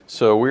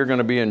So we're going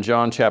to be in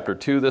John chapter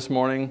 2 this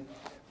morning.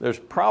 There's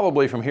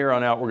probably from here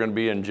on out we're going to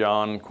be in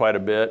John quite a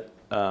bit.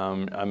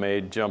 I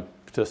may jump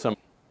to some.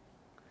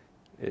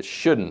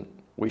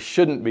 We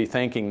shouldn't be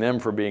thanking them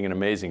for being an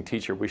amazing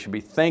teacher. We should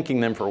be thanking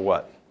them for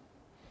what?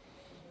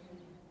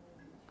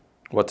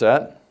 What's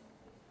that?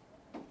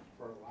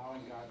 For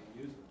allowing God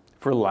to use them.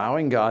 For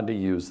allowing God to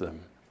use them.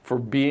 For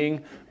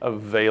being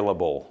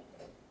available.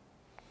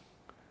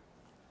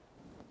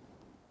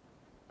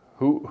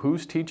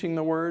 Who's teaching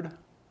the word?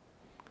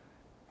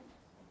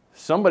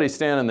 Somebody's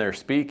standing there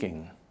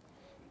speaking,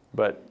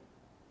 but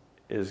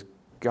is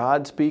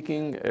God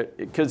speaking?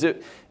 Because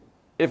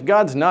if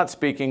God's not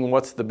speaking,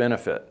 what's the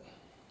benefit?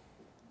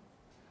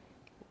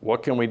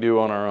 What can we do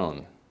on our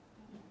own?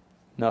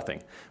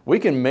 Nothing. We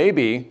can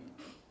maybe,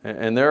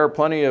 and there are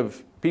plenty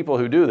of people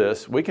who do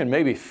this, we can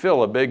maybe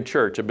fill a big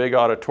church, a big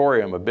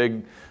auditorium, a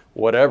big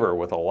whatever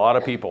with a lot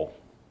of people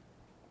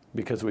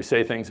because we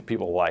say things that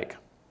people like.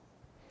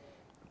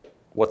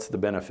 What's the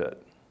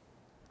benefit?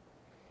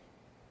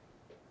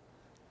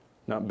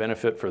 Not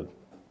benefit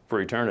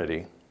for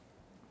eternity.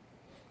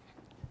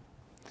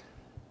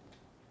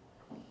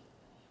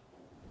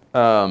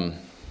 When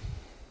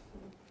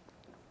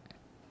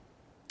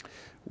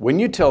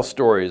you tell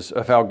stories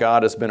of how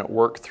God has been at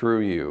work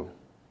through you,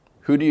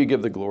 who do you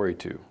give the glory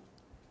to?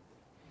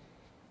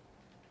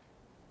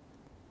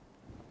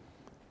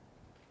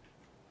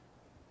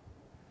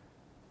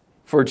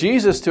 For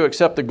Jesus to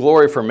accept the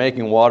glory for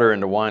making water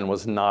into wine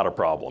was not a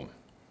problem.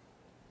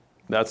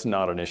 That's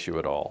not an issue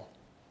at all.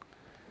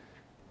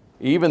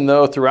 Even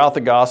though throughout the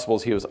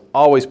Gospels he was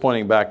always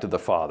pointing back to the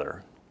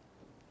Father.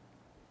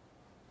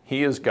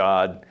 He is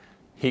God.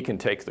 He can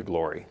take the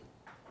glory.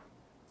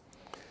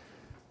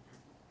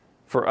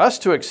 For us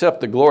to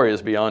accept the glory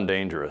is beyond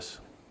dangerous.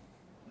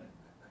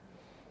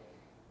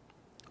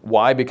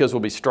 Why? Because we'll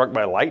be struck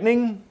by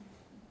lightning?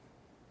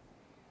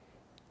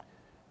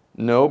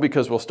 No,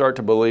 because we'll start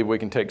to believe we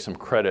can take some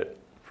credit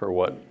for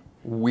what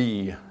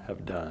we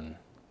have done.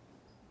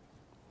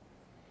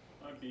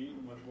 Might be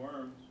eaten with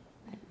worms.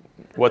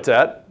 What's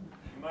that?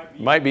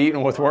 Might be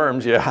eaten with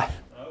worms, yeah.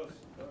 That was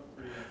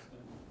pretty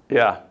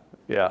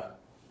instant.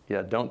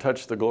 Yeah, don't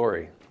touch the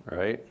glory,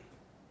 right?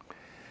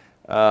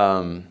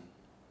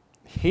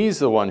 He's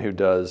the one who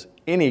does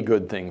any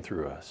good thing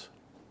through us.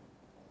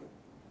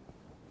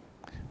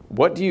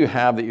 What do you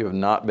have that you have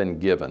not been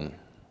given?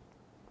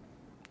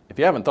 If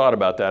you haven't thought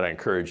about that, I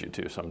encourage you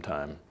to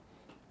sometime.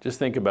 Just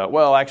think about,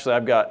 well, actually,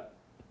 I've got,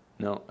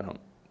 no, I don't,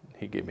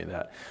 he gave me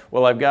that.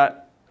 Well, I've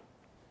got,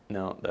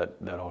 no,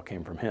 that all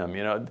came from him.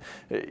 You know,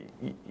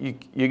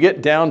 you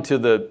get down to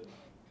the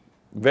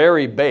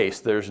very base.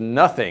 There's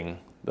nothing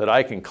that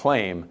I can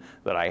claim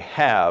that I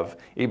have,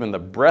 even the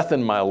breath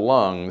in my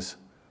lungs,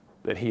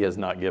 that he has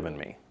not given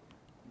me.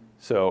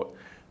 So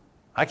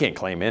I can't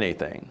claim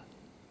anything.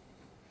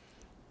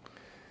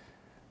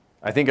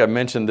 I think I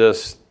mentioned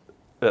this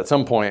at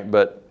some point,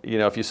 but you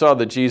know, if you saw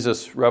the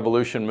Jesus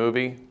Revolution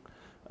movie,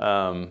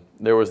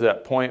 there was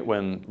that point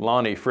when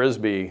Lonnie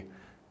Frisbee,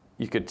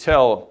 you could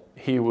tell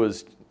he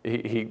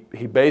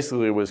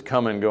basically was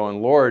coming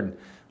going, Lord,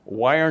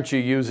 why aren't you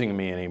using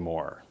me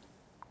anymore?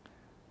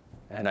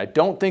 And I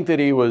don't think that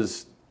he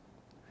was,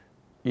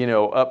 you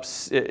know,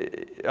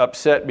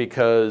 upset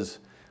because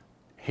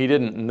he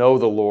didn't know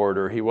the Lord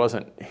or he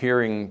wasn't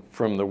hearing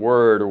from the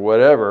Word or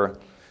whatever,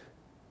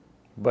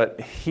 but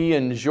he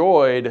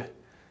enjoyed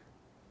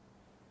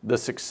the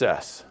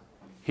success.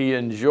 He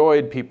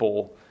enjoyed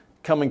people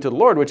coming to the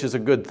Lord, which is a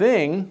good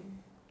thing.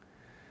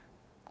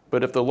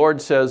 But if the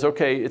Lord says,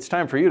 okay, it's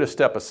time for you to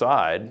step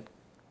aside,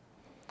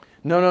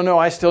 no,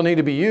 I still need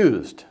to be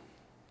used,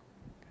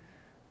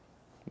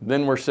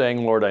 then we're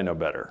saying, Lord, I know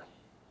better.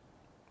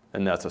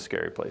 And that's a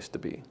scary place to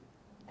be.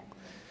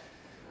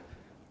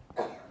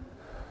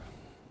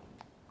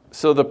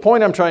 So the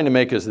point I'm trying to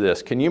make is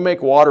this. Can you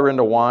make water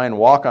into wine,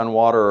 walk on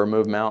water, or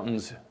move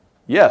mountains?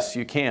 Yes,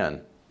 you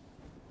can.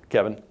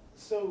 Kevin?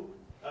 So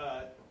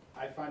I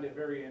find it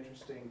very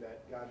interesting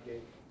that God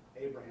gave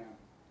Abraham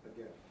a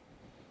gift,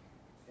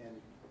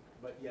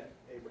 but yet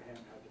Abraham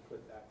had to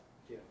put that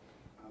gift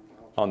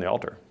on the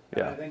altar.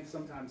 And Yeah. I think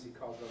sometimes he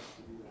calls us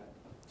to do that.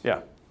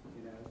 Yeah.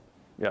 You know?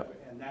 Yeah.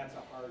 And that's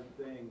a hard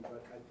thing,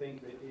 but I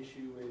think the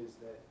issue is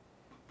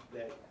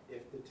that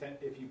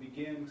if you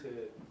begin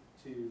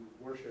to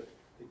worship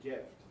the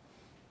gift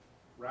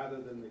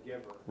rather than the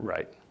giver,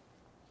 Right.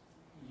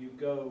 you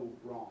go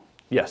wrong.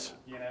 Yes.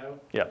 You know?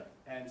 Yeah.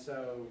 And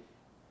so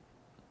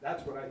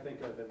that's what I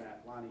think of in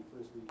that Lonnie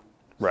Frisbee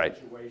Right.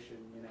 situation,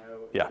 you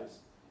know, Yeah.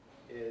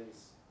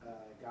 is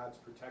God's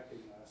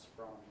protecting us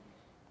from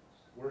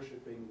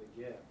worshiping the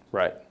gift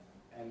Right.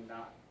 and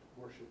not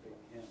worshiping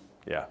him.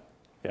 Yeah.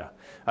 Yeah.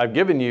 I've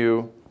given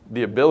you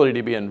the ability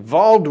to be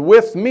involved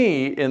with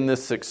me in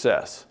this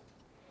success.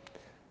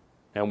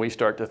 And we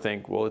start to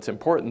think, well, it's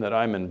important that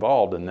I'm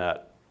involved in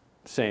that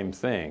same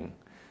thing.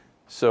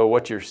 So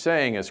what you're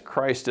saying is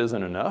Christ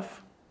isn't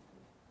enough?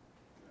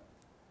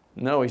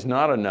 No, he's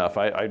not enough.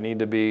 I need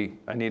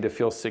to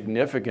feel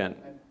significant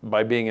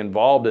by being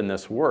involved in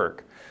this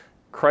work.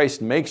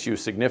 Christ makes you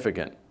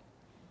significant.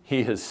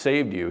 He has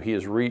saved you. He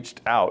has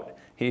reached out.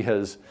 He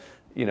has,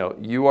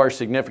 you are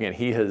significant.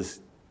 He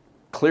has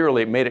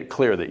clearly made it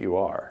clear that you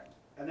are.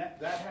 And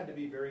that had to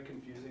be very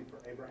confusing for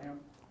Abraham.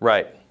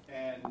 Right.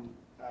 And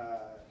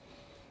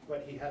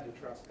but he had to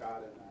trust God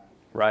in that.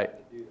 Right.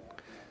 To do that.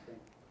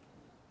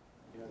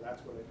 And I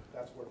think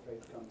that's where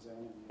faith comes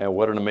in. And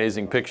what an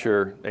amazing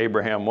picture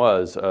Abraham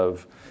was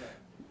of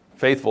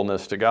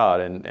faithfulness to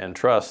God and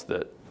trust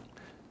that,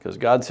 because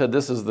God said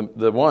this is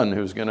the one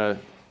who's gonna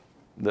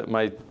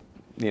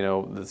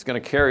that's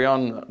gonna carry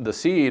on the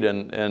seed,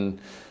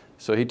 and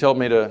so he told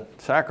me to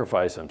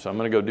sacrifice him. So I'm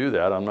gonna go do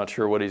that. I'm not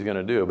sure what he's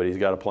gonna do, but he's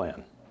got a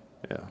plan.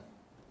 Yeah.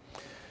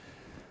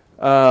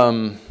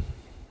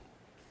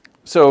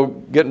 So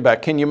getting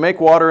back, can you make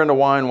water into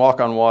wine,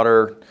 walk on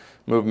water,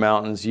 move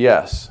mountains?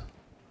 Yes.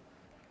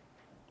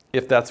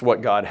 If that's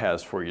what God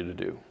has for you to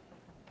do.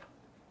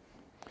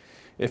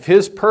 If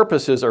his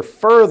purposes are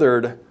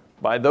furthered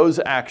by those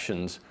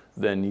actions,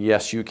 then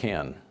yes, you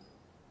can.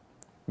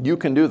 You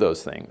can do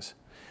those things.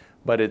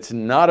 But it's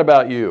not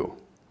about you.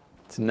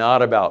 It's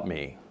not about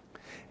me.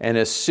 And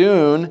as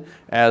soon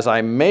as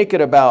I make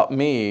it about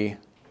me,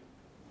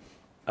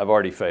 I've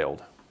already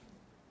failed.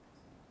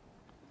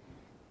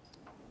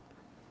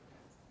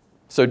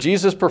 So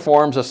Jesus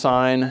performs a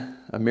sign,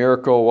 a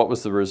miracle. What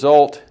was the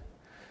result?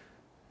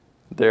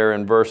 There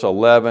in verse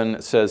 11,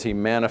 it says he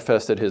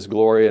manifested his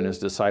glory and his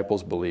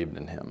disciples believed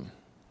in him.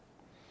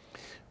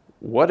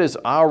 What is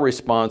our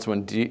response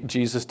when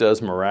Jesus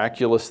does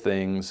miraculous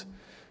things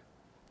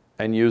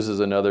and uses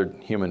another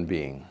human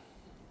being?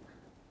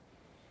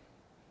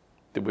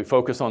 Did we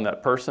focus on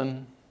that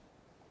person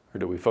or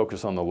did we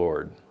focus on the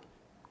Lord?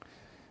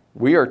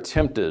 We are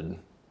tempted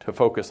to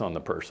focus on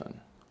the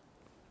person.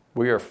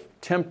 We are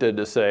tempted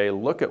to say,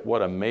 look at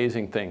what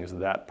amazing things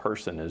that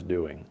person is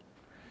doing.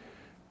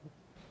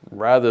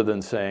 Rather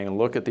than saying,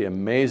 look at the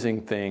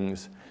amazing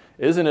things.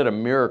 Isn't it a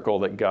miracle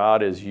that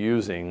God is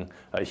using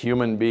a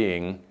human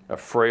being, a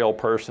frail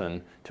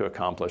person, to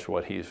accomplish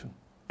what he's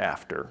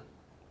after,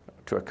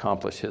 to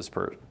accomplish his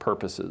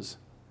purposes?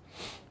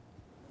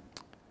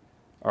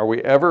 Are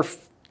we ever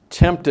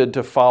tempted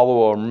to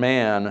follow a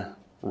man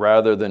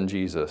rather than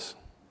Jesus?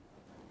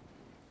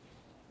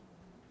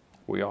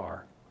 We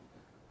are.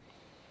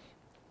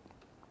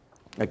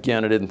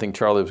 Again, I didn't think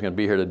Charlie was going to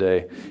be here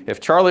today. If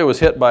Charlie was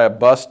hit by a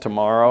bus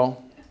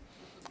tomorrow,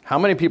 how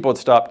many people would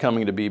stop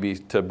coming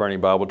to Bernie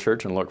Bible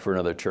Church and look for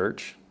another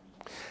church?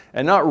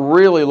 And not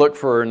really look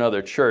for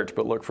another church,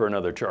 but look for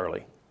another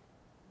Charlie.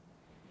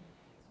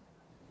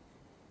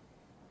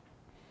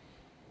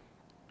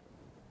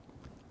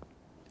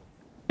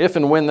 If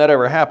and when that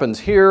ever happens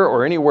here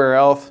or anywhere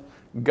else,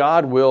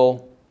 God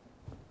will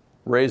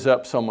raise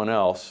up someone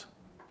else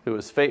who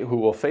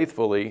will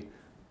faithfully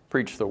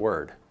preach the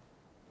word.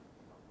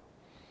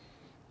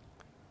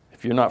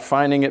 If you're not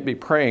finding it, be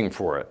praying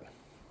for it.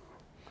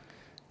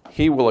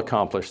 He will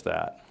accomplish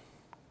that.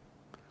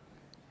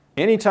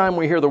 Anytime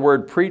we hear the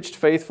word preached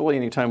faithfully,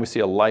 anytime we see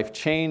a life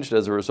changed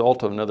as a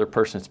result of another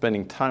person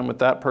spending time with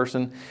that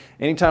person,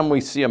 anytime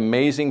we see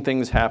amazing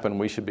things happen,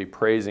 we should be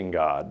praising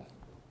God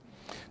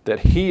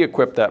that he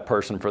equipped that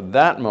person for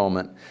that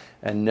moment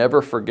and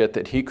never forget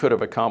that he could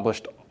have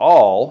accomplished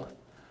all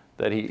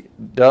that he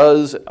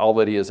does, all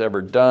that he has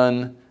ever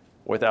done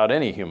without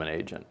any human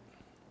agent.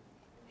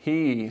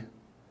 He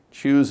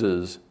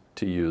chooses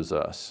to use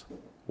us.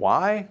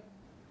 Why?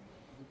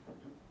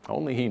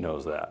 Only he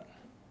knows that.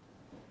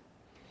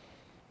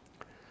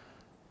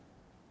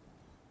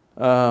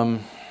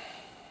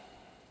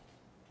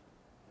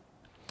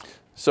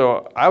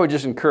 So I would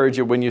just encourage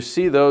you, when you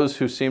see those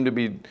who seem to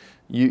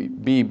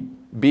be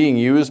being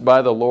used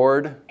by the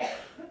Lord,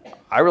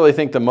 I really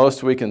think the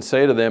most we can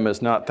say to them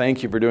is not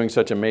thank you for doing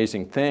such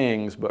amazing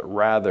things, but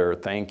rather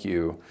thank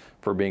you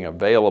for being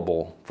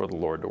available for the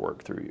Lord to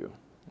work through you.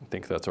 I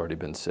think that's already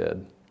been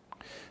said.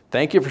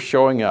 Thank you for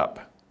showing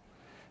up,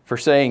 for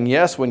saying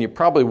yes when you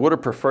probably would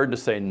have preferred to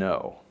say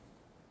no.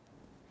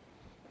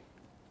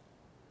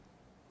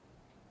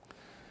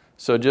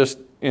 So just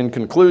in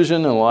conclusion,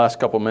 in the last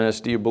couple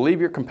minutes, do you believe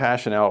your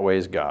compassion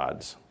outweighs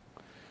God's?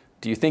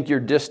 Do you think your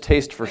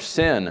distaste for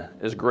sin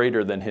is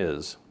greater than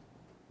his?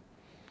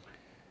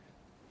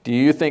 Do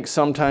you think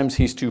sometimes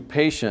he's too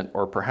patient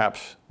or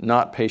perhaps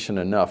not patient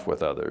enough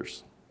with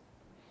others?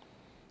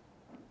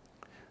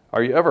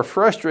 Are you ever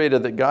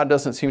frustrated that God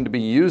doesn't seem to be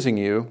using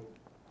you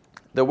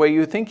the way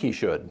you think he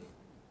should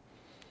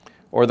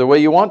or the way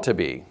you want to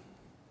be?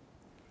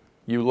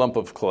 You lump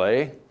of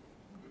clay,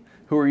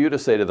 who are you to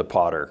say to the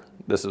potter,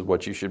 this is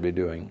what you should be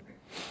doing?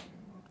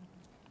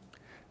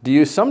 Do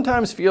you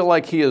sometimes feel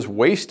like he is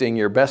wasting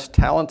your best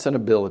talents and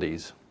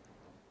abilities?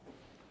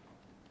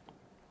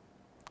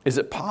 Is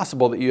it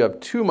possible that you have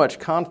too much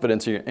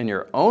confidence in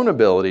your own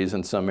abilities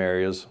in some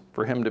areas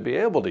for him to be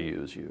able to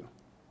use you?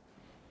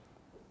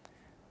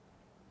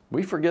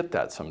 We forget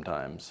that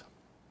sometimes.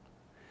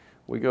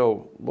 We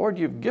go, Lord,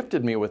 you've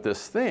gifted me with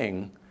this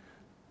thing,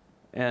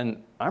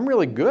 and I'm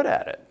really good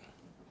at it.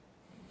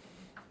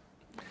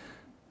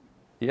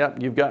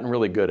 Yep, you've gotten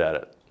really good at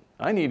it.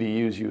 I need to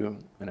use you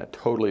in a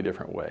totally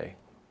different way,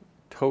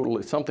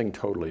 something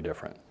totally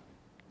different.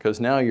 Because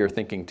now you're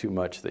thinking too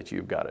much that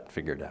you've got it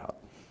figured out.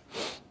 I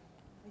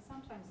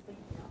sometimes think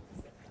the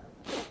opposite,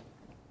 though.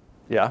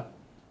 Yeah?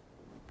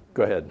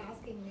 Go ahead.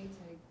 Asking me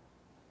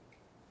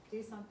to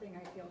do something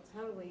I feel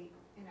totally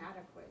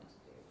inadequate to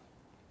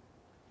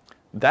do.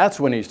 That's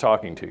when he's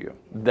talking to you.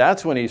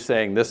 That's when he's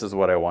saying, this is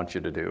what I want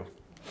you to do.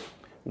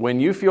 When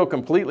you feel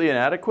completely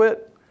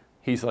inadequate,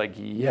 he's like,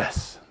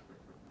 yes,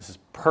 this is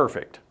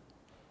perfect.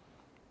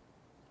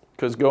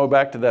 Because go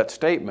back to that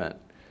statement.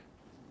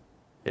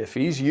 If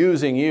he's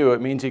using you,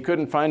 it means he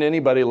couldn't find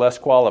anybody less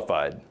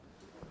qualified.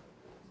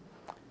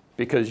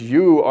 Because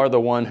you are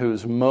the one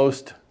who's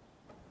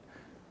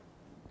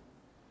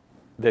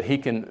that he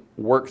can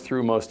work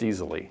through most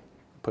easily.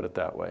 Put it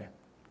that way.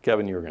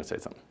 Kevin, you were going to say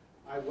something.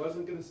 I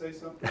wasn't going to say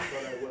something,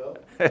 but I will.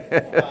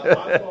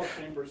 Oswald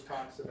Chambers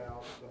talks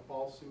about the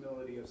false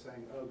humility of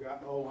saying, "Oh God,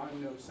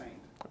 I'm no saint,"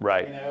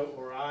 Right.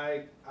 or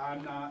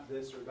I'm not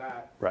this or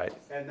that. Right.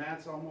 And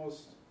that's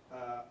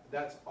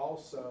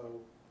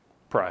also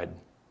Pride.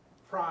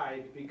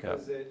 pride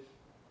because it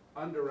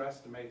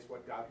underestimates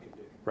what God can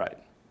do. Right.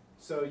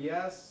 So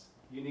yes,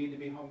 you need to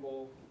be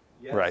humble.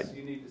 Yes, Right.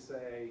 you need to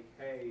say,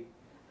 "Hey,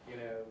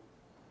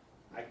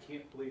 I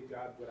can't believe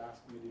God would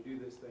ask me to do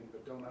this thing,"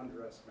 but don't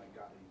underestimate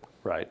God either.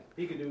 Right.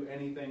 He can do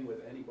anything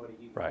with anybody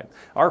he wants. Right.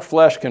 Our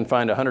flesh can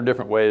find 100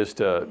 different ways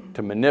to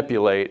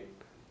manipulate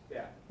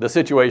the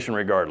situation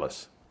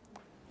regardless,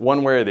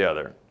 one way or the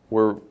other.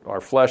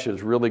 Our flesh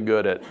is really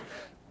good at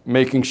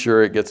making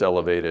sure it gets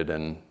elevated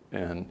and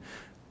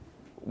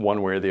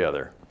one way or the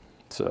other.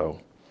 So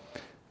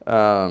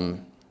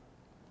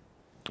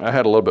I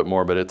had a little bit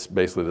more, but it's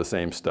basically the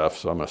same stuff,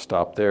 so I'm going to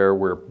stop there.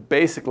 We're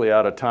basically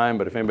out of time,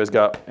 but if anybody's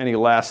got any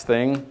last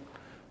thing,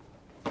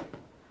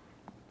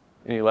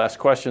 any last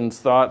questions,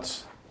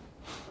 thoughts?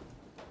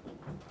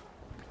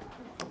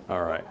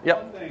 All right.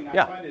 Yep. One thing, I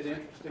Yeah. find it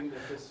interesting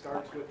that this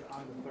starts with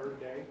on the third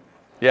day.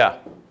 Yeah.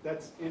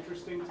 That's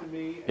interesting to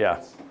me. and Yeah.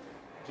 it's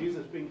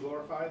Jesus being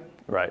glorified.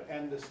 Right.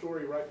 And the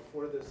story right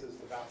before this is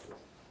the baptism.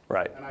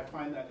 Right. And I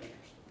find that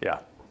interesting. Yeah.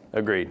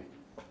 Agreed.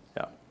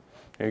 Yeah.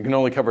 You can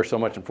only cover so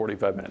much in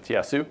 45 minutes.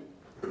 Yeah, Sue?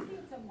 I think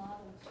it's a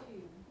model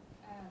too.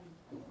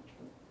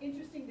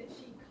 Interesting that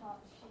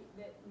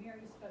that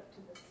Mary spoke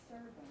to the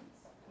servants.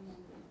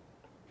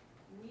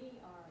 We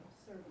are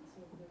servants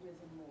of the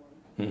risen Lord.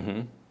 Mm-hmm.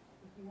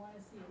 If you want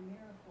to see a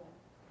miracle,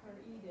 her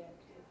edict,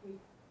 if we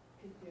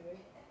could do it,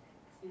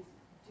 is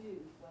do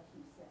what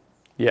he says.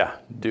 Yeah,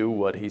 do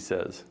what he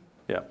says.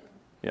 Yeah,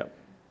 yeah.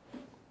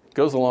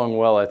 Goes along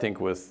well, I think,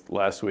 with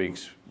last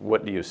week's,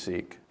 what do you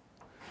seek?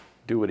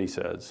 Do what he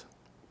says.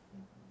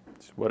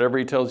 Whatever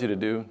he tells you to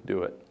do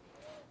it.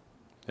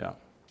 Yeah.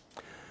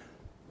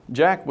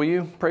 Jack, will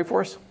you pray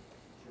for us?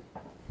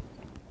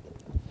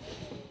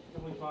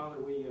 Heavenly Father,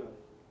 we're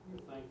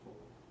thankful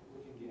that we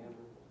can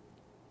gather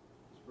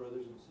as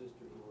brothers and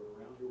sisters, Lord,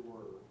 around your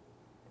word.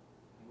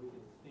 And we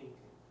can think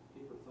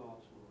deeper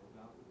thoughts, Lord,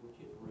 about what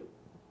you've written.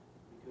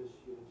 Because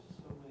you have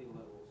so many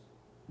levels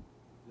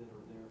that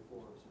are there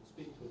for us. And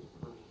speak to us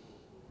personally.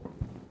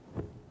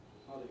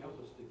 Father,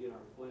 help us to get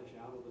our flesh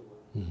out of the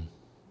way.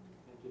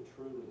 And to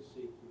truly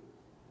seek you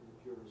in the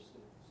purest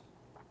sense.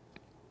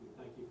 We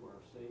thank you for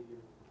our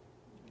Savior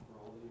and for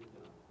all that you've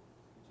done.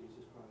 In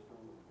Jesus Christ our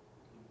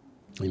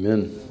Lord.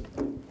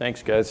 Amen.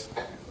 Thanks, guys.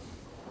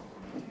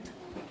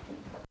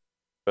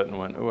 And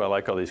went, I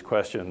like all these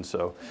questions.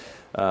 So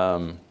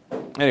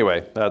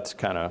anyway, that's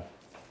kind of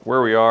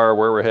where we are,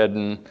 where we're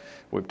heading.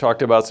 We've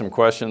talked about some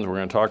questions. We're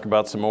going to talk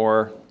about some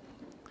more.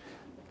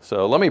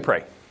 So let me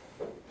pray.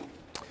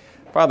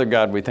 Father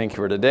God, we thank you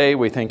for today.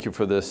 We thank you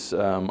for this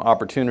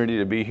opportunity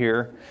to be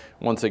here.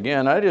 Once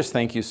again, I just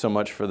thank you so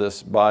much for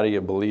this body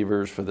of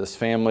believers, for this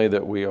family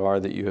that we are,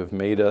 that you have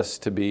made us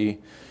to be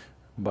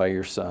by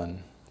your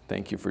Son.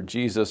 Thank you for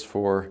Jesus,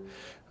 for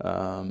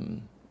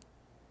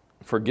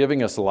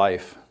giving us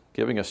life,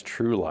 giving us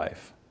true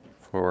life,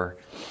 for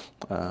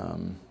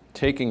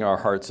taking our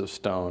hearts of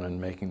stone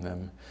and making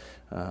them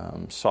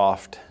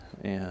soft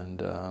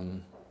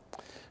and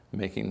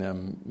making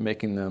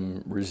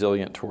them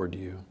resilient toward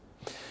you.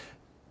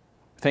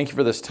 Thank you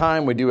for this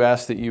time. We do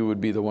ask that you would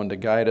be the one to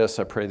guide us.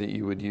 I pray that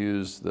you would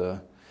use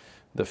the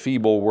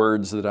feeble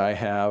words that I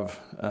have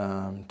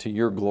to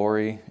your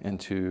glory and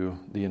to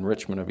the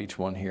enrichment of each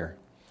one here.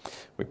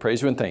 We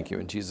praise you and thank you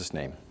in Jesus'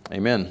 name.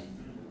 Amen.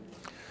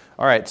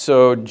 All right,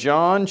 so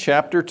John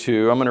chapter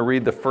 2, I'm going to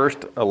read the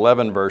first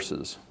 11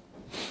 verses.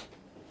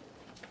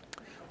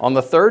 On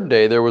the third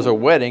day, there was a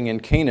wedding in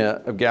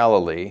Cana of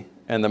Galilee,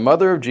 and the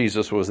mother of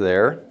Jesus was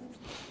there,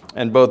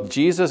 and both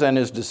Jesus and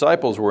his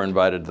disciples were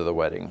invited to the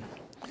wedding.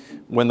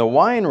 When the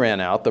wine ran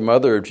out, the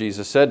mother of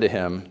Jesus said to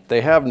him,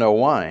 "They have no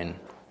wine."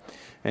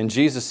 And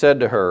Jesus said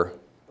to her,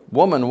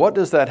 "Woman, what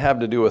does that have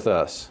to do with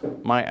us?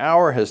 My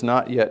hour has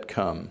not yet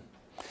come."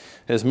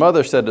 His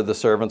mother said to the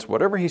servants,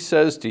 "Whatever he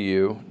says to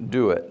you,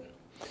 do it."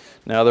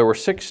 Now there were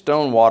 6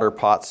 stone water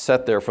pots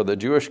set there for the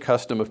Jewish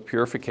custom of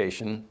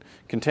purification,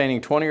 containing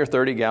 20 or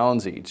 30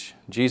 gallons each.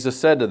 Jesus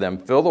said to them,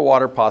 "Fill the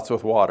water pots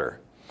with water."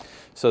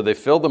 So they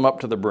filled them up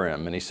to the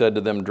brim, and he said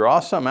to them, "Draw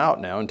some out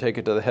now and take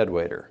it to the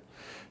headwaiter."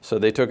 So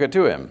they took it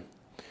to him.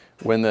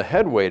 When the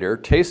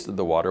headwaiter tasted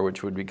the water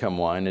which would become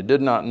wine, and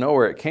did not know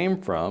where it came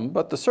from,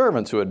 but the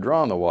servants who had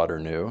drawn the water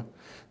knew,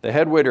 the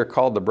headwaiter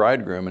called the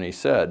bridegroom, and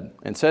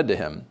said to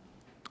him,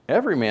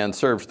 "Every man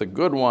serves the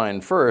good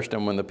wine first,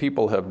 and when the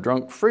people have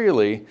drunk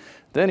freely,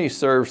 then he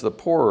serves the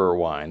poorer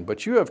wine.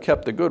 But you have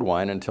kept the good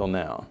wine until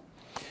now."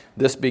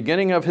 This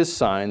beginning of his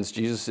signs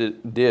Jesus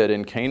did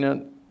in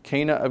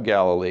Cana of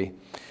Galilee,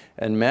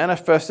 and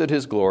manifested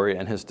his glory,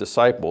 and his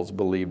disciples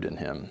believed in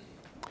him.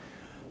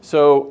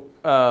 So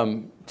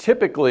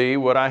typically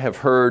what I have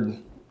heard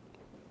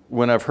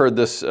when I've heard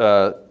this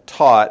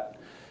taught,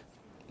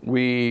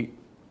 we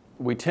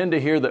tend to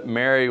hear that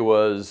Mary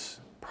was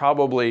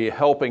probably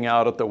helping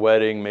out at the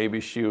wedding. Maybe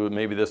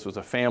this was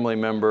a family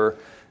member,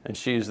 and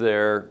she's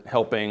there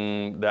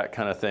helping, that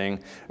kind of thing.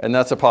 And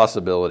that's a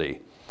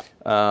possibility.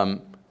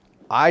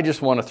 I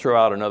just want to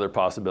throw out another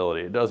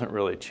possibility. It doesn't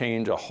really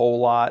change a whole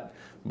lot,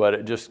 but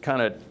it just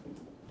kind of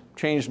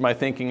changed my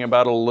thinking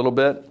about it a little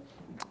bit.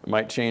 It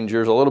might change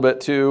yours a little bit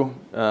too.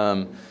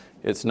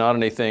 It's not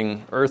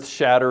anything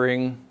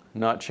earth-shattering,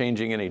 not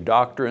changing any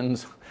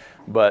doctrines,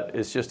 but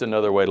it's just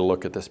another way to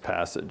look at this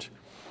passage.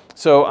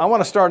 So I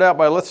want to start out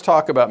by, let's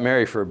talk about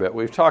Mary for a bit.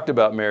 We've talked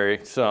about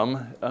Mary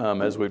some,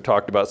 as we've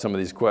talked about some of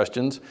these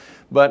questions.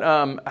 But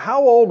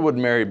how old would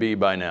Mary be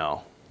by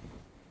now?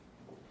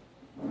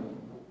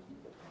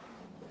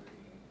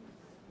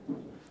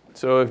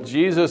 So if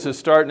Jesus is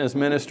starting his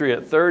ministry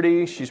at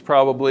 30, she's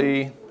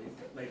probably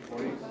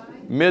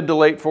mid to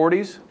late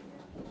 40s,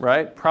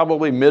 right?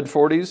 Probably mid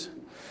 40s.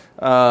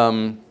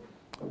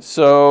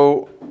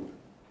 So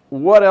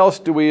what else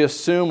do we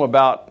assume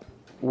about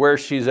where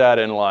she's at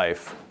in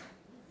life?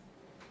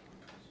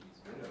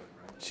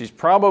 She's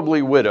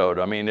probably widowed.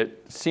 I mean,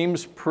 it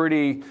seems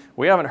pretty...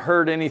 We haven't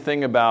heard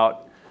anything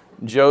about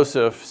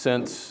Joseph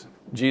since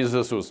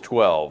Jesus was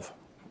 12,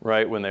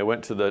 right? When they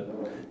went to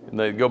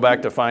they go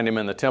back to find him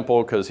in the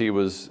temple because he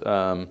was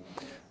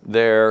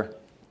there.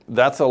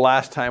 That's the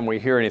last time we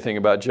hear anything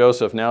about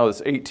Joseph. Now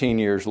it's 18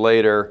 years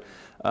later.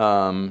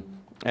 And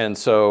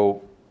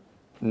so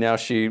now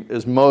she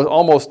is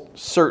almost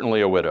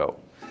certainly a widow.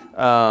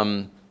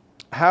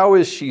 How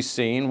is she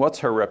seen? What's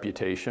her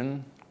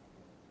reputation?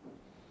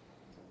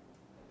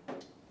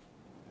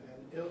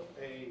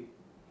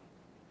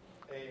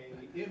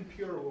 An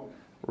impure woman.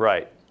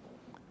 Right.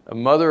 A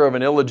mother of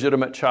an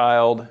illegitimate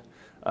child.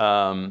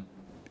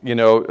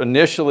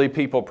 Initially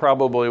people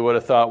probably would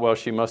have thought, well,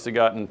 she must have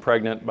gotten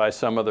pregnant by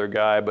some other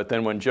guy. But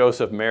then when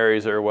Joseph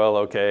marries her, well,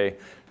 okay,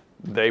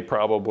 they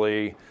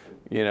probably,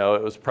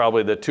 it was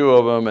probably the two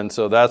of them. And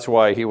so that's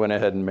why he went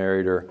ahead and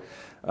married her.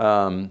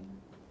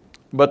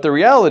 But the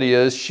reality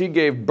is she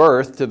gave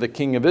birth to the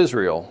King of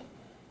Israel,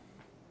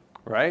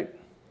 right?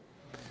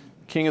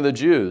 King of the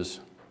Jews.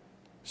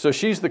 So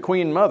she's the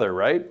queen mother,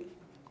 right?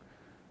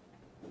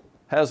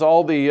 Has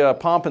all the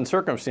pomp and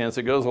circumstance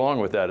that goes along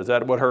with that. Is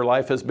that what her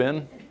life has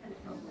been?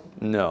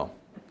 No,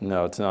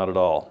 it's not at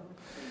all.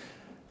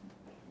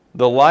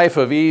 The life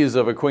of ease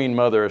of a queen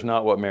mother is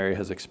not what Mary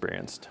has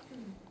experienced.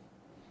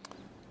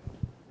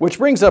 Which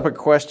brings up a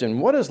question.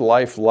 What is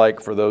life like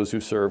for those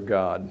who serve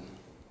God?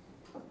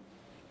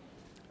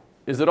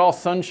 Is it all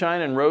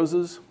sunshine and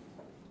roses?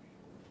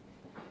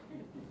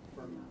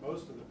 For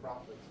most of the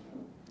prophets.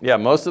 Yeah,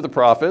 most of the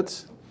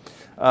prophets.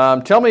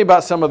 Tell me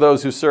about some of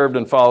those who served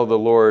and followed the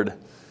Lord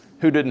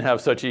who didn't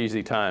have such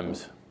easy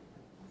times.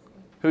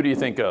 Who do you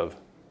think of?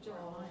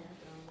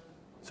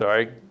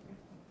 Sorry?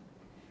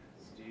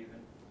 Stephen.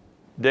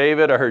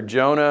 David, I heard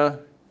Jonah.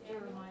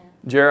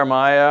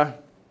 Jeremiah.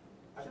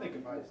 I think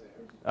of Isaiah.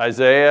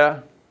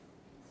 Isaiah.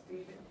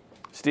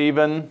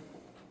 Stephen.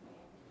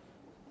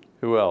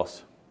 Who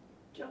else?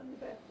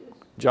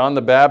 John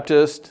the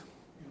Baptist.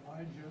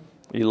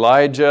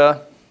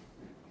 Elijah.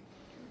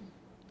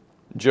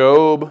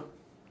 Job.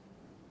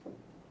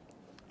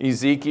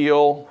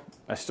 Ezekiel.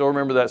 I still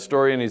remember that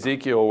story in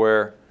Ezekiel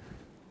where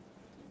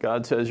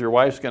God says your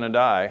wife's going to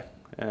die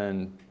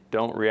and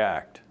don't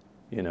react,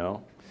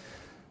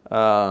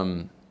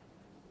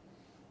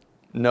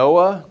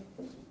 Noah,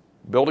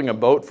 building a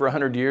boat for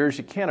 100 years,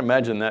 you can't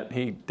imagine that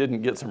he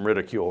didn't get some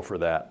ridicule for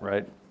that,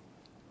 right?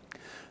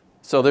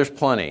 So there's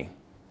plenty.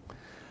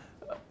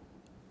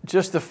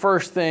 Just the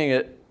first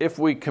thing, if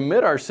we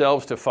commit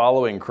ourselves to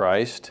following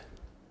Christ,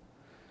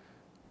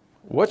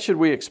 what should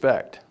we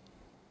expect?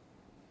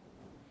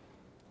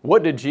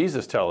 What did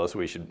Jesus tell us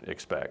we should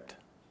expect?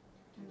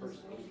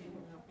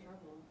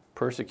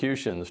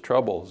 Persecutions,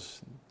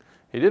 troubles.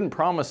 He didn't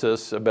promise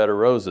us a bed of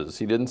roses.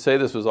 He didn't say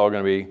this was all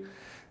going to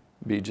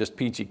be just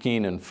peachy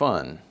keen and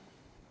fun.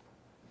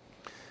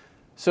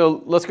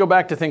 So let's go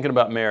back to thinking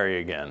about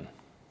Mary again.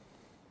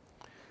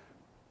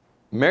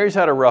 Mary's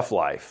had a rough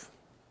life.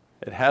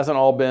 It hasn't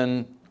all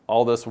been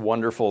all this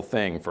wonderful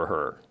thing for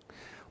her.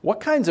 What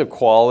kinds of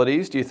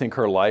qualities do you think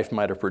her life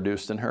might have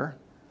produced in her?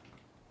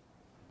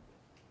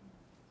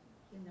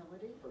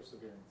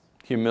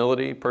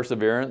 Humility,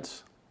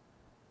 perseverance,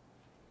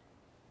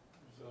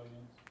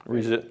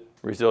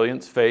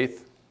 resilience,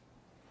 faith.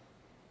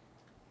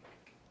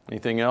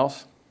 Anything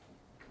else?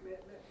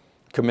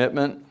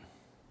 Commitment.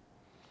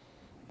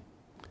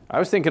 I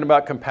was thinking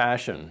about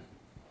compassion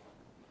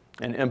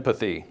and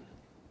empathy.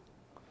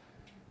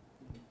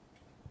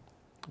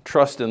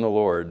 Trust in the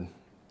Lord.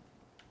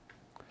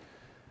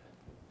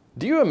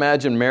 Do you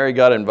imagine Mary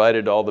got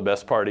invited to all the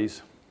best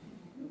parties?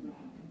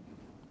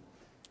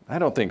 I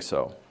don't think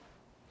so.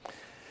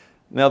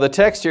 Now the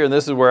text here, and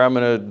this is where I'm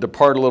going to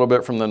depart a little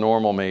bit from the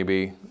normal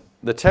maybe.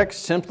 The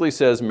text simply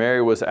says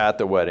Mary was at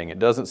the wedding. It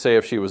doesn't say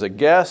if she was a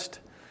guest.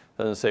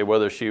 It doesn't say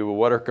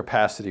what her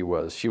capacity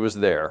was. She was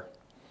there.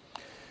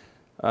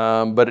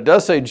 But it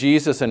does say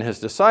Jesus and his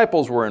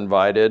disciples were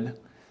invited.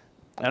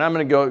 And I'm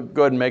going to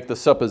go ahead and make the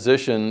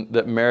supposition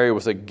that Mary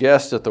was a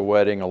guest at the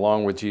wedding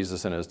along with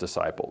Jesus and his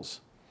disciples.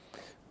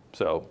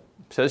 So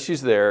it says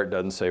she's there. It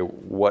doesn't say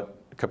what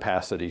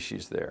capacity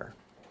she's there.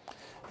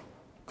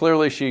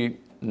 Clearly she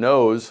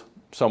knows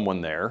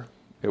someone there,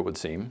 it would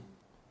seem.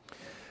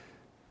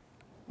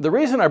 The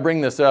reason I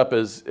bring this up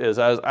is as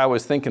I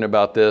was thinking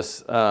about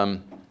this,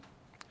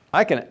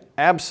 I can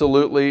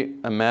absolutely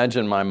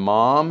imagine my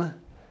mom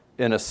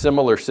in a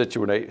similar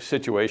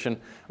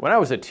situation. When I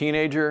was a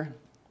teenager,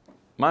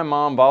 my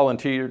mom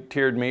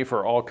volunteered me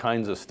for all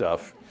kinds of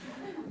stuff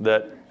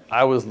that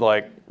I was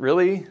like,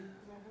 really?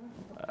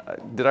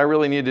 Did I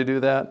really need to do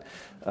that?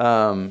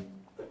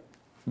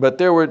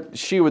 But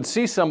she would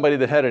see somebody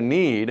that had a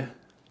need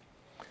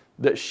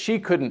that she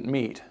couldn't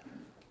meet.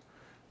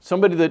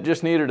 Somebody that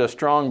just needed a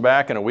strong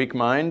back and a weak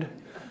mind,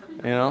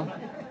 you know?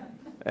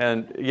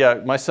 And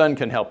yeah, my son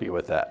can help you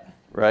with that,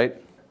 right?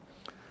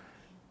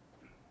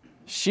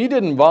 She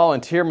didn't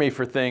volunteer me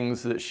for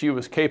things that she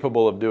was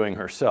capable of doing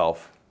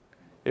herself.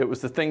 It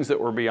was the things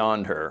that were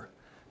beyond her.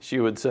 She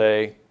would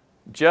say,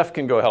 Jeff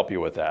can go help you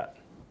with that,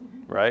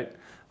 right?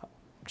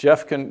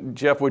 Jeff,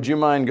 would you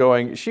mind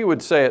going? She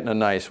would say it in a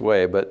nice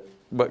way, but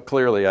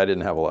clearly I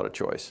didn't have a lot of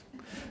choice.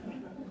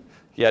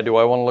 Yeah, do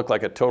I want to look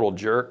like a total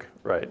jerk?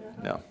 Right,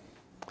 no.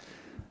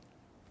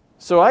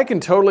 So I can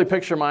totally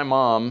picture my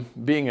mom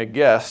being a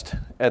guest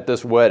at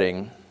this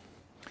wedding,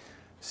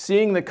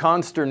 seeing the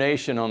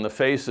consternation on the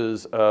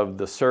faces of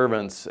the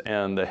servants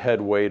and the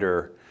head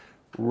waiter,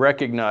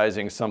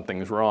 recognizing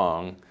something's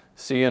wrong,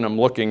 seeing them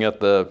looking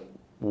at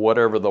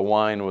whatever the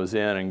wine was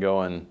in and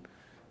going,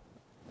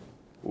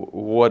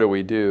 what do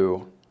we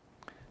do?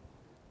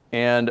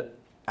 And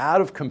out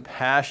of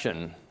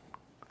compassion,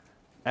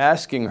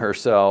 asking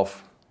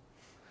herself,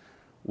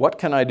 what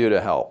can I do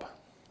to help?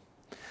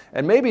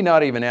 And maybe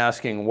not even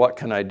asking, what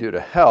can I do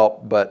to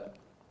help, but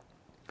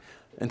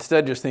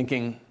instead just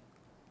thinking,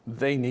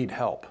 they need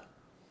help.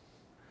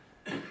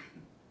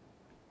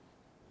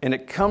 And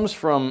it comes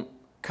from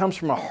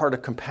a heart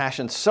of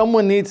compassion.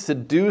 Someone needs to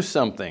do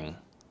something.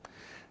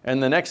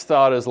 And the next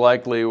thought is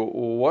likely,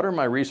 what are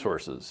my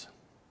resources?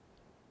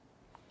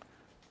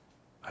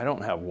 I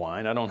don't have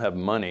wine. I don't have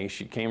money.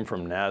 She came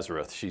from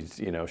Nazareth. She's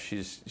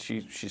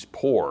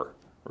poor,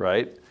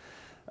 right?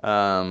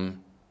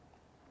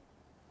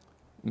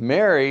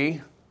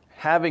 Mary,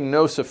 having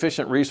no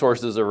sufficient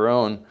resources of her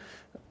own,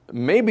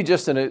 maybe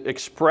just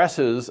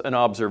expresses an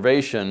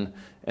observation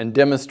and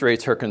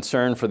demonstrates her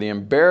concern for the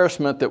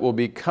embarrassment that will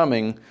be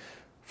coming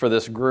for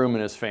this groom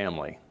and his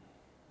family.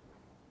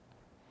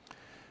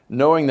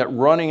 Knowing that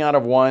running out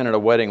of wine at a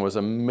wedding was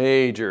a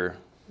major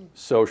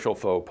social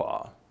faux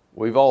pas.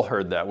 We've all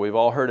heard that. We've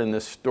all heard in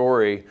this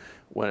story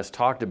when it's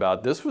talked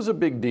about, this was a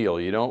big deal.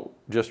 You don't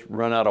just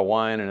run out of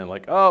wine and then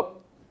like, oh,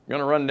 I'm going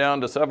to run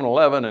down to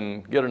 7-Eleven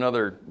and get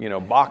another,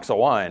 box of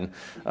wine.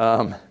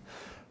 Now,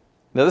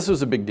 this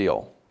was a big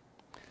deal.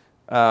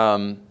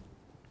 And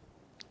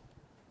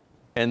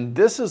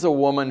this is a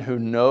woman who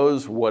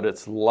knows what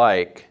it's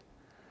like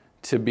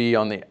to be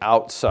on the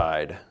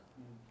outside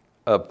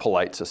of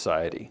polite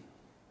society.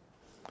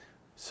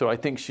 So I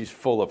think she's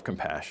full of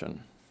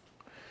compassion.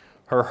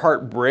 Her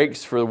heart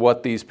breaks for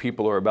what these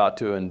people are about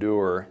to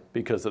endure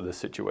because of the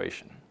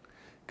situation,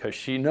 because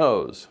she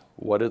knows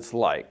what it's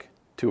like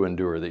to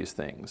endure these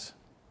things.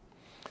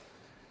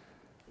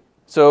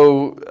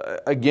 So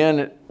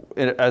again,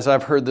 as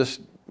I've heard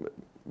this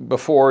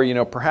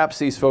before, perhaps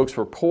these folks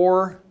were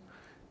poor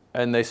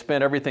and they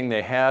spent everything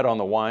they had on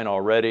the wine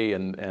already,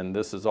 and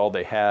this is all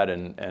they had,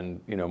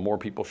 and more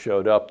people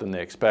showed up than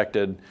they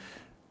expected,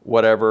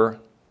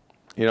 whatever.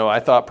 I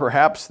thought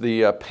perhaps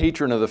the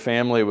patron of the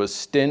family was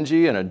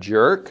stingy and a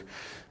jerk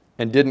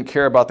and didn't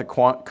care about the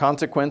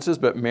consequences,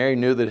 but Mary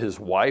knew that his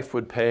wife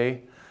would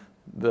pay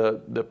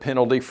the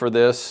penalty for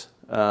this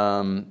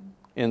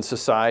in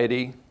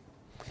society.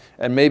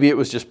 And maybe it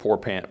was just poor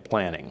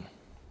planning.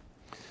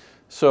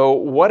 So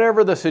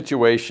whatever the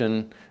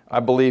situation,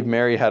 I believe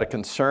Mary had a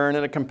concern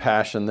and a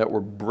compassion that were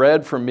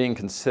bred from being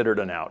considered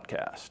an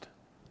outcast.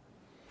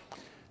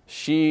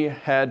 She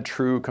had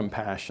true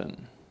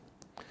compassion.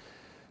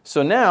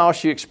 So now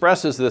she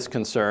expresses this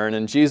concern,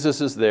 and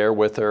Jesus is there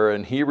with her,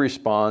 and he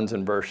responds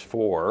in verse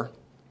 4,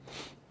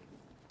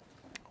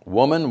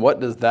 "Woman, what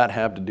does that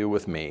have to do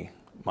with me?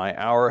 My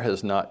hour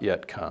has not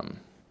yet come."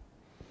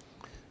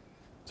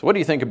 So what do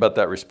you think about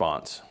that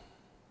response?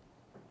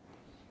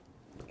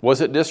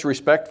 Was it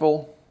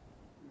disrespectful?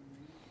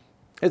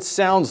 It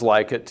sounds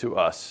like it to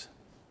us.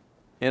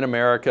 In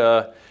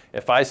America,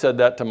 if I said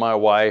that to my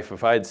wife,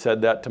 if I had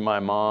said that to my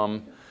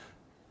mom,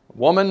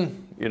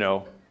 woman,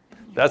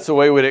 that's the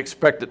way we'd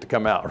expect it to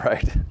come out,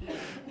 right?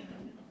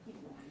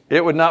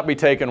 It would not be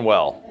taken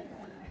well,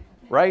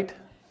 right?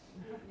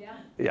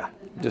 Yeah,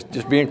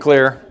 just being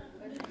clear.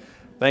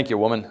 Thank you,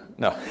 woman.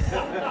 No.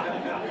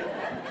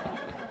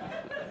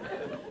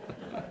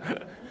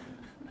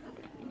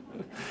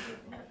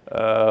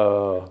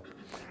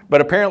 But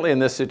apparently in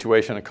this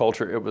situation and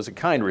culture, it was a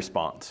kind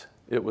response.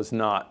 It was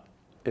not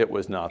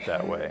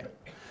that way.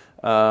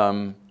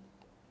 And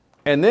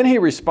then he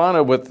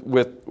responded with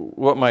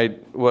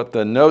what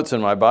the notes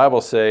in my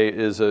Bible say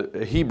is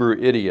a Hebrew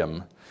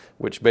idiom,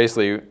 which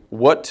basically,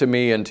 what to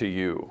me and to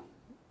you.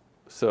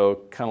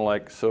 So kind of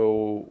like,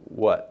 so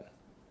what?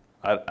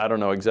 I don't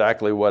know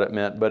exactly what it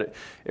meant, but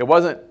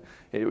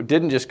it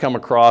didn't just come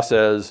across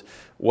as,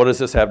 what does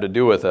this have to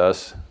do with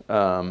us?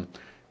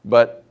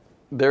 But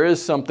there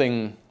is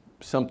something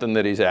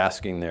that he's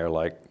asking there,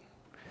 like,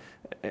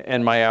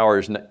 and my hour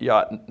is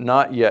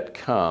not yet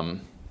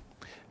come.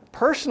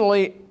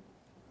 Personally,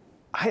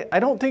 I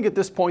don't think at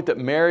this point that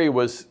Mary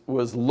was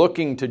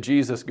looking to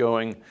Jesus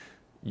going,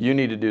 you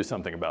need to do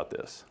something about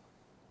this.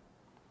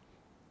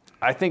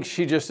 I think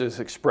she just is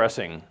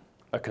expressing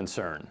a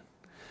concern.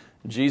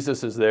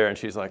 Jesus is there and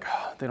she's like,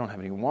 oh, they don't have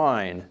any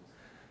wine.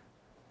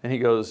 And he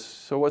goes,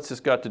 so what's this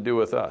got to do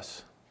with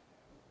us?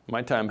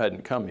 My time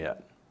hadn't come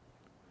yet.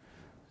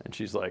 And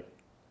she's like,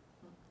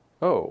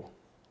 oh,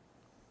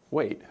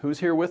 wait, who's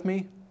here with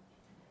me?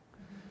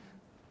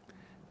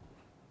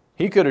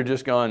 He could have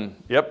just gone,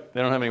 yep,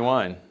 they don't have any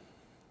wine.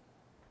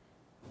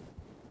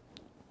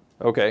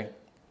 Okay,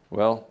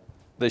 well,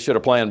 they should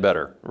have planned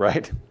better,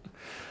 right?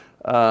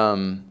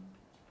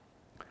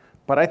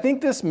 But I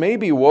think this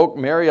maybe woke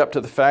Mary up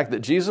to the fact that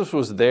Jesus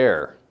was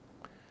there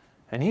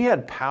and he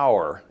had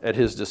power at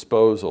his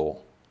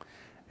disposal,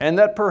 and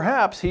that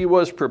perhaps he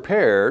was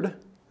prepared,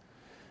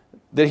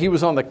 that he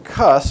was on the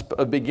cusp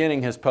of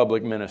beginning his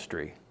public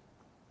ministry.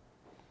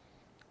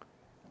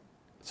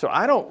 So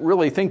I don't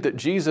really think that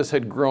Jesus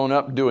had grown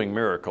up doing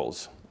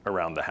miracles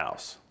around the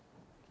house,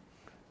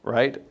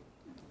 right?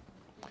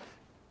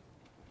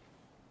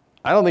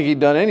 I don't think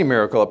he'd done any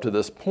miracle up to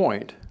this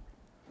point.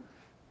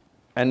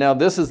 And now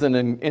this is an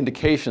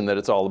indication that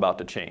it's all about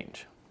to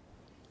change.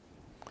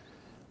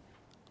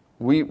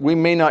 We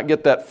may not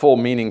get that full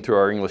meaning through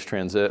our English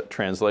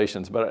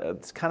translations, but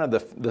it's kind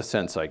of the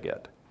sense I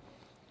get.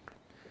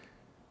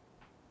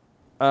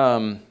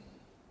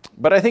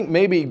 But I think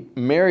maybe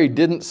Mary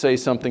didn't say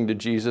something to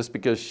Jesus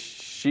because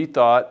she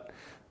thought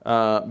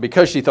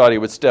he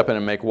would step in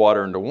and make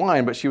water into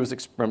wine, but she was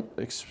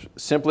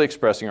simply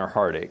expressing her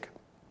heartache.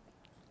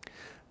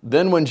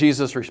 Then when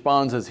Jesus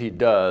responds as he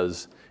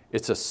does,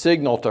 it's a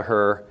signal to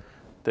her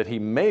that he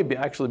may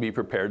actually be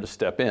prepared to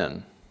step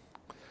in.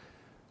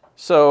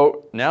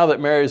 So now that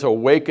Mary's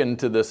awakened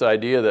to this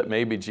idea that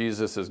maybe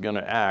Jesus is going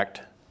to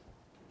act,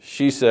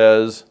 she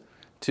says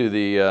to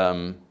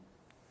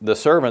the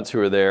servants who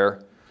are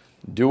there,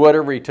 do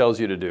whatever he tells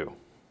you to do.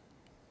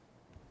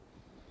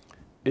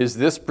 Is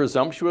this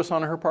presumptuous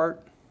on her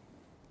part?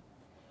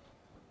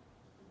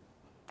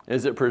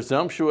 Is it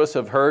presumptuous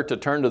of her to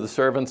turn to the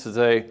servants and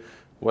say,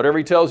 whatever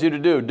he tells you to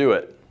do, do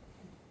it?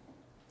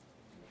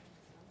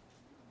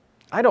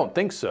 I don't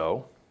think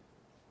so,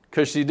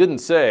 because she didn't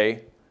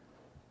say,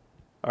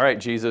 all right,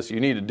 Jesus, you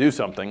need to do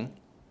something.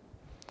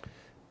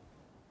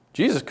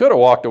 Jesus could have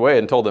walked away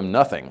and told them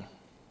nothing.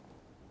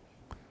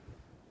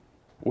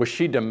 Was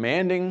she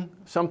demanding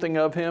something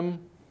of him?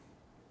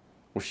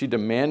 Was she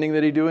demanding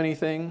that he do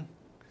anything?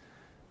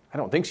 I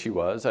don't think she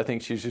was. I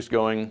think she's just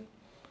going,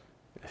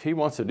 if he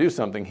wants to do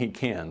something, he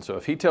can. So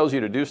if he tells you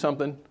to do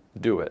something,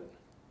 do it.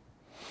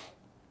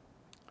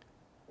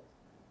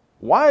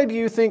 Why do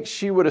you think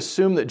she would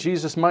assume that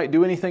Jesus might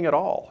do anything at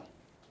all?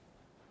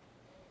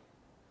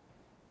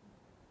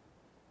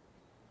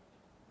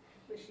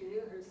 But she knew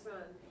her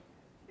son,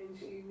 and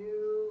she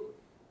knew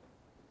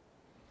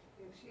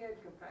if she had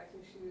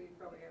compassion, she knew he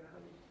probably had 100%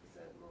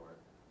 more.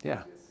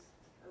 Yeah. She just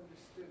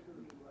understood who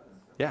he was.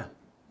 Yeah.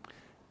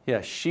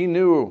 Yeah, she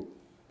knew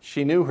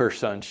her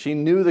son. She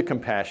knew the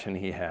compassion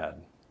he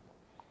had.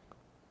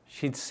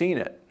 She'd seen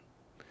it.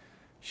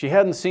 She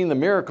hadn't seen the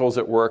miracles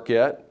at work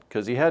yet,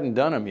 because he hadn't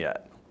done them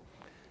yet.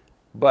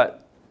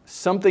 But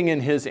something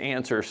in his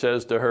answer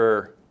says to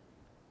her,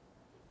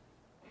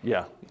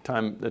 yeah,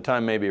 the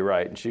time may be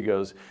right. And she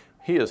goes,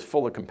 he is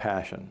full of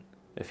compassion.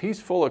 If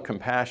he's full of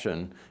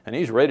compassion and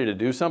he's ready to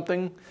do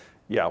something,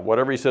 yeah,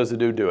 whatever he says to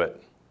do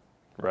it,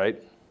 right?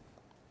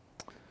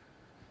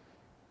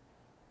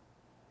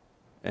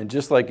 And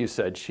just like you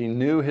said, she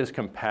knew his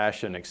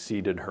compassion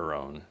exceeded her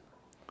own.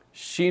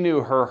 She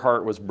knew her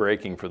heart was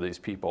breaking for these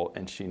people,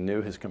 and she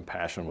knew his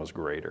compassion was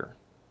greater.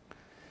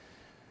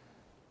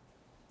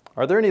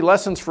 Are there any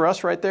lessons for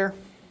us right there?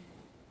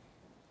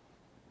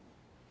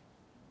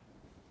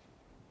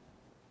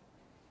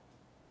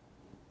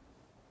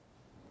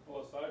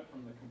 Well, aside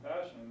from the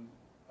compassion,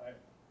 I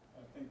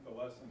think the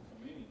lesson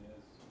to me is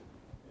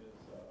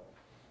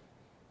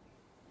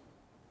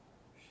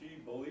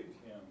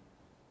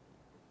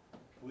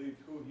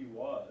who he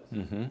was.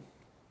 Mm-hmm. You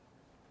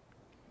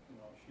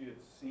know, she had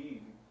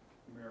seen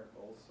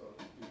miracles, so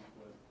to speak,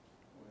 with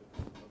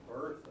the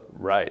birth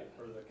of Right.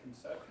 or the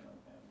conception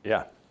of him,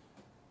 Yeah.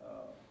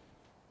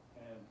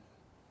 and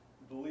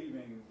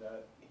believing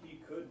that he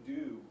could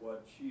do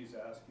what she's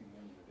asking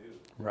him to do.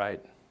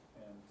 Right.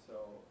 And so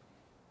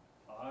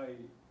I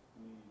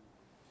need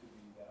to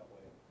be that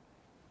way.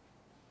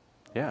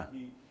 Yeah.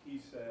 He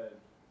said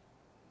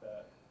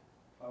that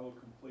I will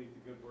complete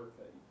the good work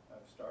that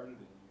I've started in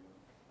you.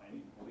 I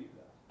need to believe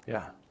that.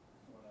 Yeah.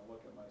 When I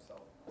look at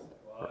myself and I say,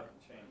 well, I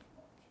haven't changed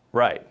much.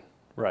 Right.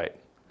 Right.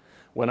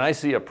 When I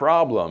see a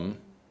problem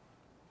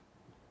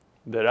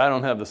that I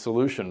don't have the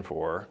solution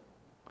for,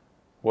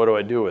 what do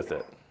I do with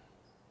it?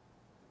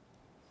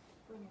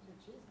 Bring it to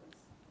Jesus.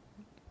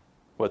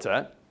 What's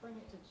that? Bring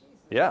it to Jesus.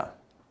 Yeah.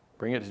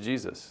 Bring it to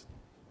Jesus.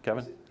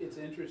 Kevin? It's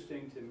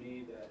interesting to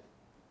me that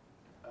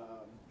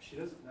she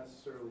doesn't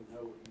necessarily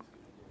know what he's going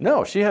to do.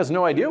 No, she has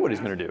no idea what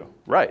he's going to do.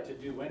 Right. To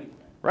do anything.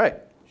 Right.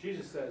 She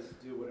just says,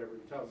 do whatever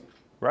he tells you.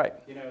 Right.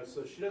 You know,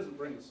 so she doesn't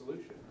bring a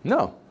solution.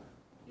 No.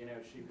 You know,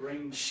 she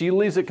brings. She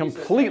leaves it she says,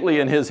 completely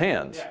 "Hey, in his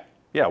hands. Yeah.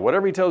 Yeah,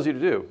 whatever he tells you to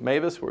do.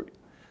 Mavis, I'm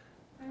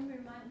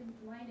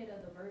reminded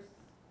of the verse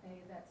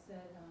that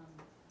said,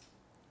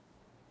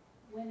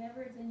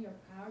 whenever it's in your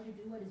power to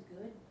do what is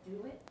good,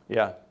 do it.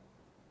 yeah.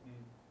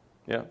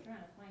 Yeah. I'm trying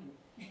to find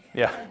it.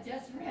 Yeah. I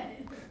just read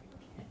it.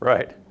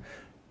 Right.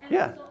 And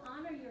Yeah. also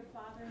honor your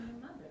father and your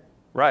mother.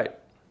 Right.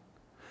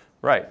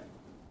 Right.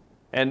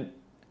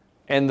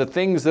 And the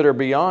things that are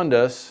beyond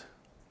us,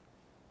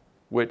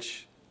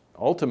 which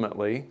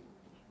ultimately,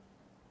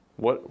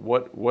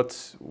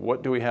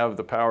 what do we have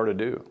the power to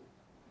do?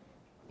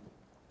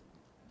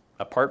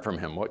 Apart from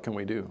him, what can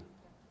we do?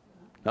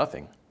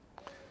 Nothing.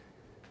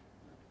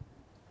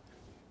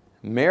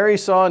 Mary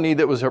saw a need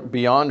that was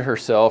beyond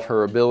herself,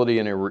 her ability,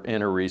 and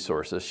her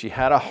resources. She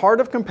had a heart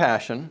of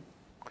compassion.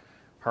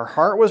 Her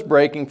heart was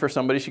breaking for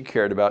somebody she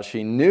cared about.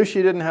 She knew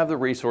she didn't have the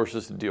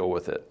resources to deal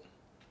with it.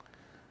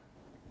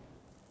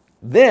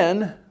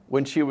 Then,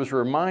 when she was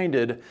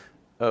reminded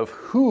of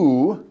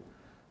who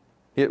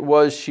it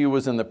was she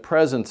was in the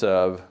presence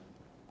of,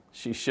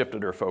 she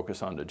shifted her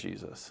focus onto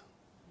Jesus.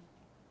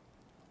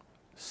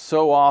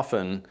 So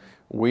often,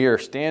 we are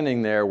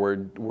standing there,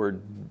 we're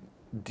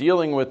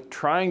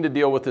trying to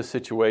deal with this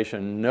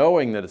situation,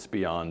 knowing that it's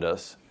beyond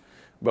us,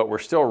 but we're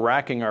still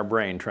racking our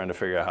brain trying to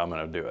figure out how I'm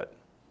going to do it.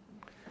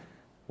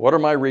 What are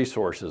my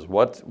resources?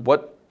 What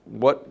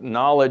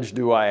knowledge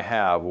do I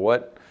have?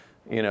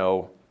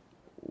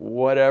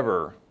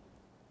 Whatever.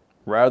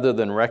 Rather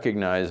than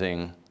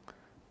recognizing,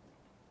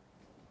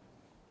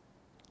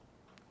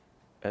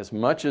 as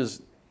much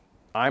as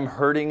I'm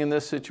hurting in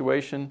this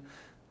situation,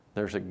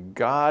 there's a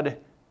God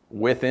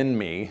within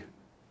me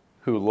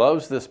who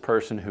loves this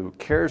person, who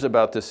cares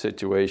about this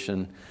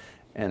situation,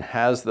 and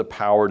has the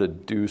power to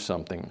do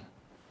something.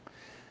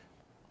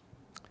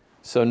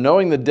 So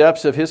knowing the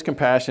depths of his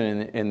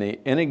compassion and the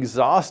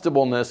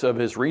inexhaustibleness of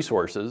his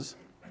resources,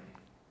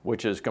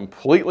 which is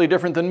completely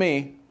different than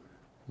me,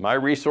 my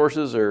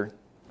resources are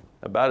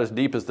about as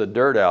deep as the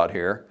dirt out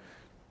here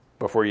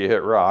before you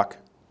hit rock.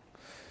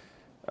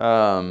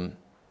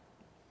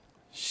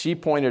 She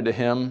pointed to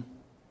him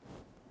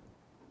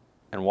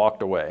and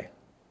walked away.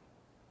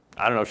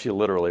 I don't know if she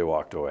literally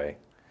walked away,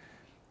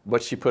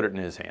 but she put it in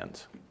his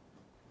hands.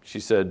 She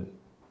said,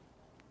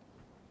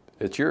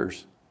 "It's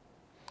yours."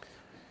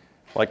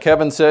 Like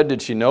Kevin said,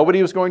 did she know what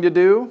he was going to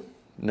do?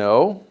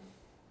 No.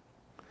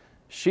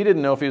 She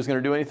didn't know if he was going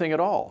to do anything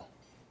at all.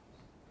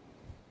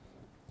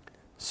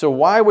 So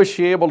why was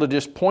she able to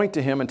just point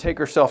to him and take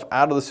herself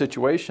out of the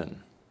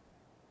situation?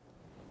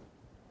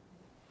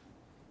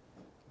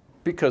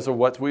 Because of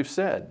what we've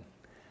said.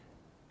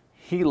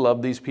 He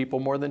loved these people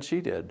more than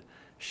she did.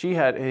 He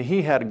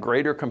had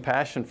greater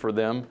compassion for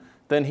them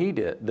than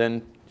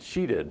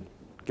she did.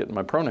 Getting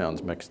my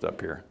pronouns mixed up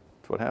here.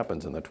 That's what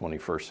happens in the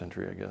 21st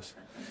century, I guess.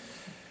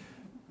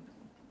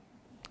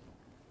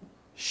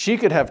 She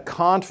could have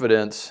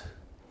confidence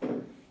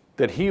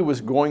that he was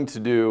going to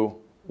do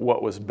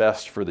what was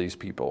best for these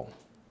people,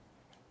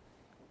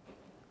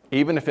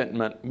 even if it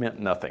meant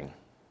nothing.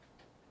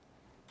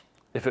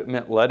 If it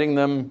meant letting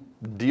them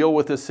deal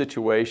with this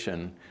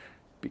situation,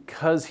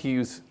 because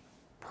he's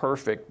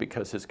perfect,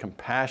 because his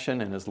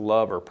compassion and his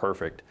love are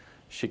perfect,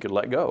 she could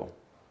let go.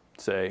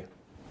 Say,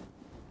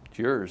 "It's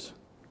yours.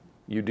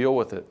 You deal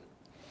with it."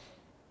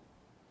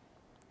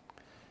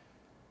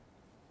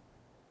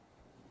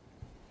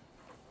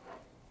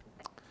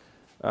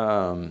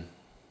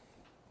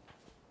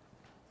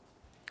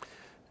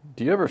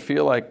 Do you ever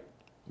feel like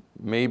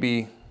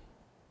maybe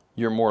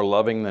you're more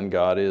loving than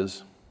God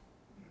is?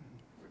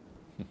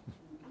 Do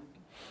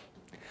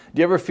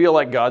you ever feel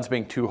like God's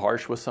being too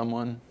harsh with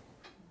someone?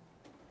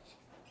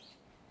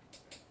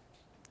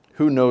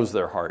 Who knows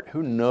their heart?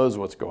 Who knows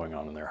what's going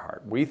on in their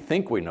heart? We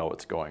think we know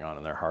what's going on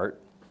in their heart.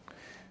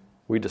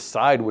 We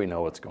decide we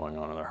know what's going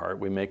on in their heart.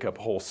 We make up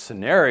a whole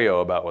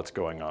scenario about what's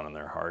going on in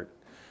their heart,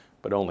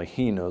 but only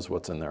He knows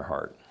what's in their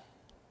heart.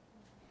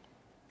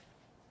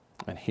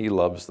 And He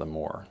loves them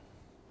more.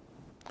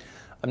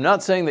 I'm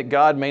not saying that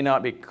God may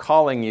not be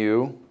calling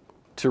you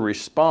to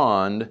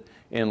respond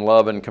in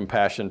love and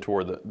compassion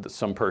toward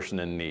some person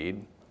in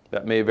need.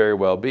 That may very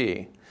well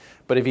be.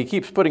 But if he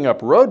keeps putting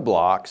up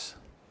roadblocks,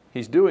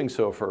 he's doing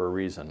so for a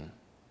reason.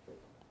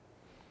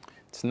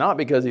 It's not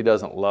because he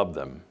doesn't love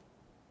them,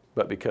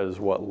 but because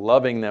what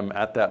loving them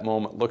at that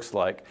moment looks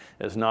like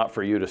is not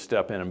for you to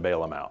step in and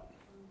bail them out.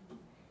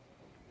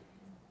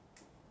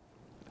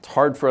 It's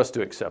hard for us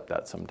to accept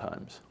that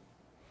sometimes.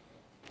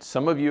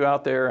 Some of you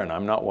out there, and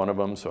I'm not one of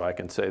them, so I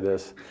can say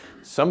this,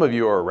 some of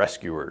you are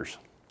rescuers.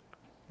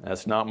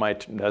 That's not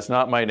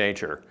my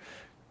nature.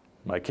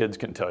 My kids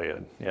can tell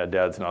you, yeah,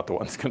 Dad's not the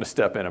one that's going to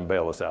step in and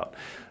bail us out.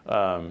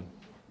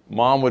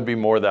 Mom would be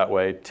more that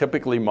way.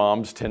 Typically,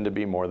 moms tend to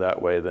be more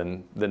that way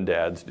than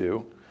dads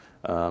do.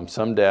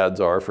 Some dads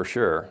are for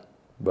sure,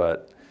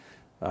 but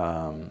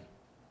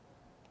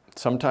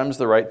sometimes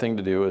the right thing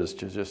to do is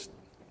to just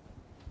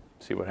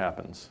see what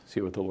happens,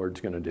 see what the Lord's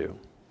going to do.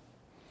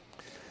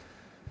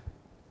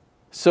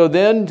 So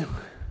then,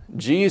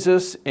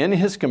 Jesus, in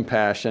his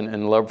compassion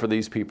and love for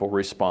these people,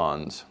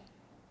 responds.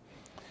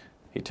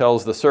 He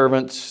tells the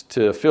servants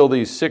to fill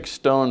these 6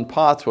 stone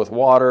pots with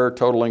water,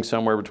 totaling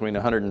somewhere between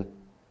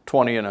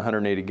 120 and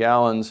 180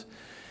 gallons.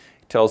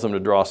 He tells them to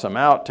draw some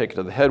out, take it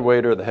to the head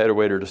waiter. The head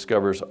waiter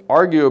discovers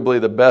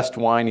arguably the best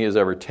wine he has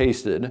ever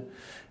tasted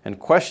and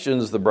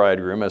questions the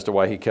bridegroom as to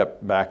why he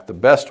kept back the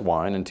best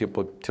wine until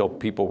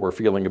people were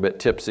feeling a bit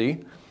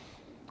tipsy.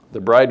 The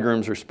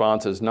bridegroom's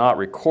response is not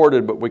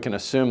recorded, but we can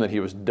assume that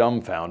he was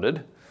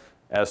dumbfounded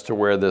as to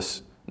where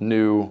this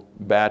new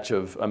batch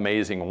of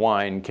amazing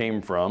wine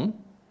came from.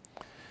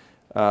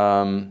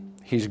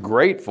 He's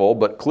grateful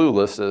but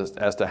clueless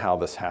as to how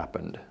this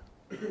happened.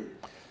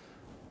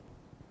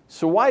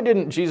 So why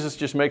didn't Jesus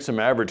just make some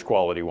average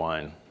quality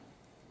wine?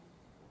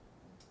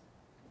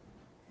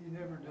 He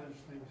never does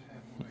things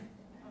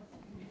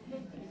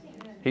halfway.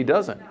 He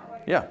doesn't.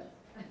 Yeah.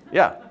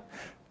 Yeah.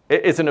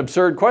 It's an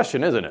absurd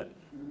question, isn't it?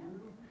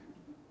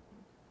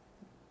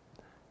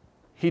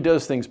 He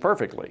does things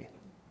perfectly.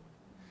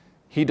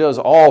 He does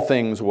all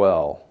things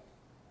well.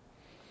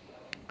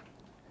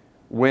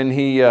 When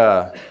he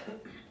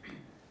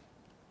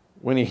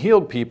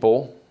healed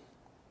people,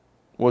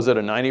 was it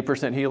a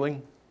 90%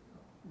 healing?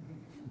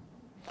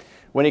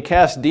 When he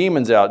cast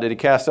demons out, did he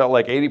cast out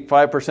like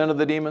 85% of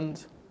the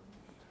demons?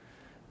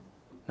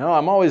 No,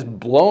 I'm always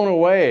blown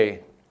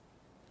away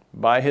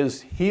by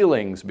his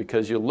healings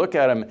because you look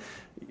at him,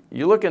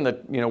 we're in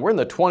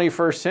the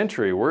 21st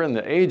century. We're in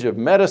the age of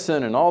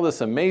medicine and all this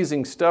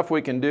amazing stuff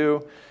we can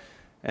do.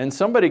 And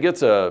somebody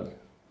gets a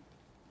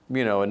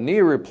knee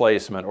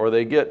replacement, or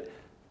they get,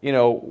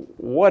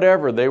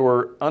 whatever. They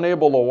were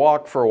unable to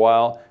walk for a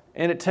while,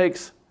 and it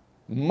takes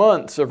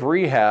months of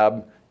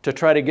rehab to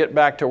try to get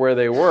back to where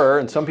they were.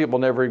 And some people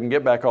never even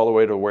get back all the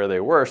way to where they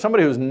were.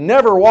 Somebody who's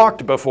never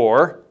walked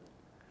before,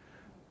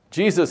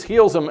 Jesus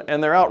heals them,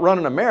 and they're out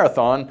running a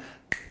marathon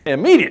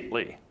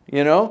immediately,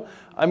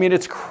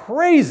 it's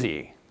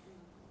crazy.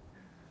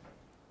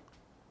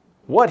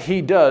 What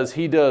he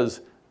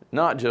does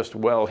not just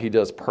well, he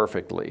does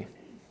perfectly.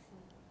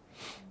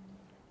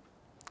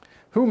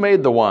 Who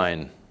made the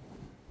wine?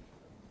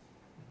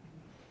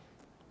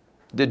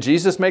 Did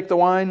Jesus make the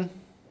wine?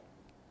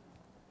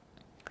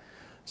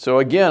 So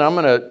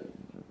again,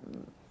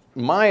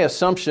 my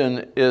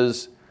assumption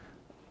is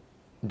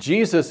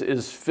Jesus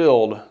is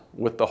filled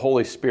with the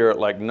Holy Spirit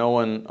like no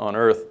one on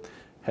earth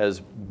has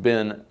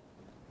been.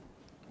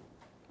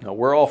 Now,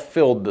 we're all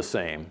filled the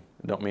same.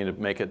 I don't mean to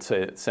make it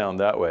sound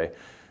that way.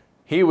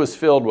 He was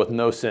filled with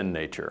no sin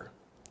nature.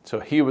 So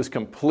he was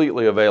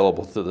completely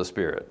available to the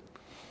Spirit.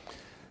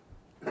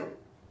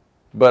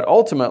 But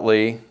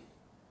ultimately,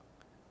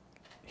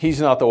 he's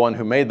not the one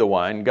who made the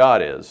wine.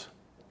 God is.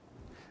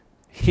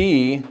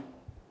 He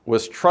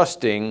was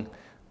trusting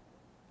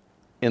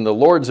in the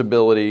Lord's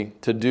ability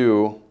to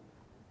do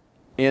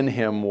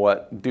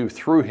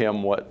through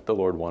him what the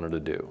Lord wanted to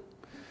do.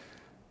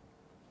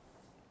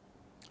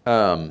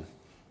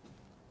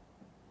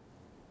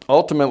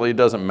 Ultimately, it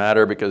doesn't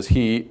matter because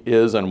he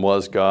is and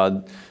was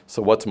God.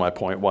 So what's my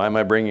point? Why am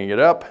I bringing it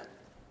up?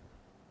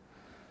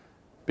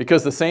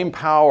 Because the same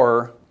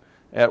power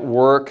at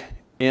work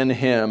in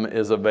him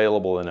is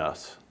available in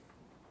us.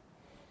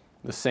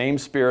 The same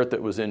Spirit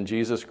that was in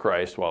Jesus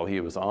Christ while he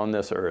was on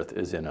this earth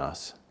is in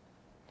us.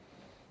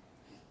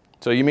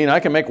 So you mean I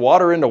can make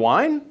water into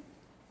wine?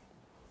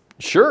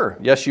 Sure,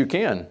 yes you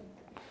can.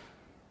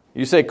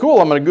 You say,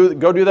 cool, I'm going to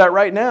go do that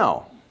right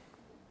now.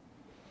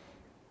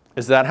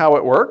 Is that how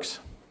it works?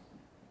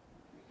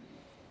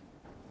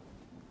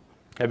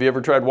 Have you ever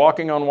tried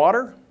walking on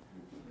water?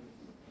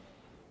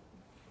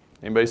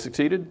 Anybody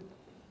succeeded?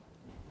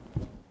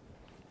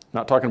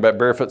 Not talking about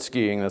barefoot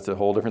skiing, that's a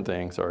whole different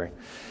thing, sorry.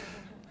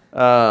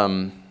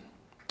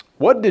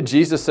 What did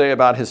Jesus say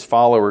about his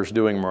followers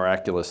doing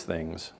miraculous things?